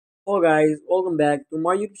Hello guys, welcome back to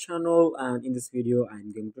my YouTube channel, and in this video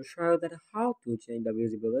I'm going to show that how to change the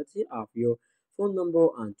visibility of your phone number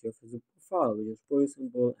onto your Facebook profile, which is very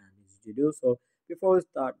simple and easy to do. So before we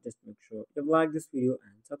start, just make sure you like this video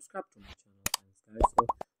and subscribe to my channel. Thanks guys. So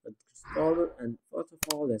let's get started, and first of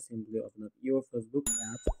all, let's simply open up your Facebook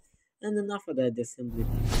app, and then after that just simply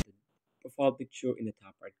tap the profile picture in the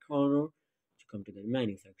top right corner to come to the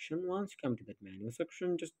menu section. Once you come to that menu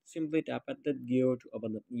section, just simply tap at that gear to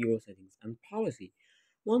open up your settings and policy.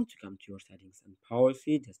 Once you come to your settings and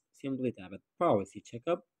policy, just simply tap at policy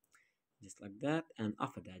checkup, just like that. And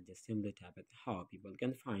after that, just simply tap at how people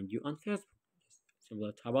can find you on Facebook. Just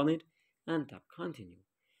simply tap on it and tap continue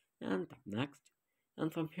and tap next.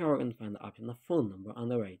 And from here, you can find the option of phone number on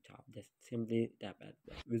the right top. Just simply tap at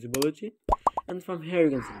the visibility, and from here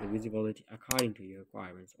you can set the visibility according to your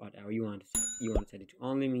requirements. Whatever you want to set, you want to set it to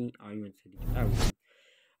only me, or you want to set it to everyone,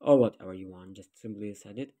 or whatever you want. Just simply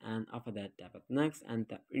set it, and after that, tap at next and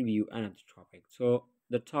tap review another topic. So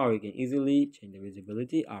that's how you can easily change the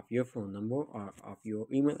visibility of your phone number or of your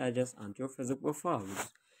email address onto your Facebook profile.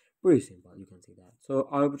 Pretty simple, you can see that. So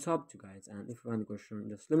I will stop you guys, and if you have any question,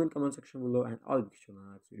 just leave in the comment section below, and I'll be sure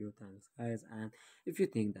on next video. Thanks guys, and if you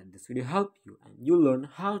think that this video helped you and you learn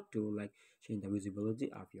how to change the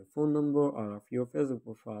visibility of your phone number or of your Facebook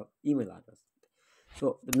profile email address,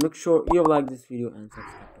 so then make sure you like this video and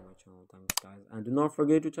subscribe to my channel. Thanks guys, and do not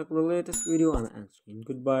forget to check the latest video on the end screen.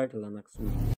 Goodbye till the next video.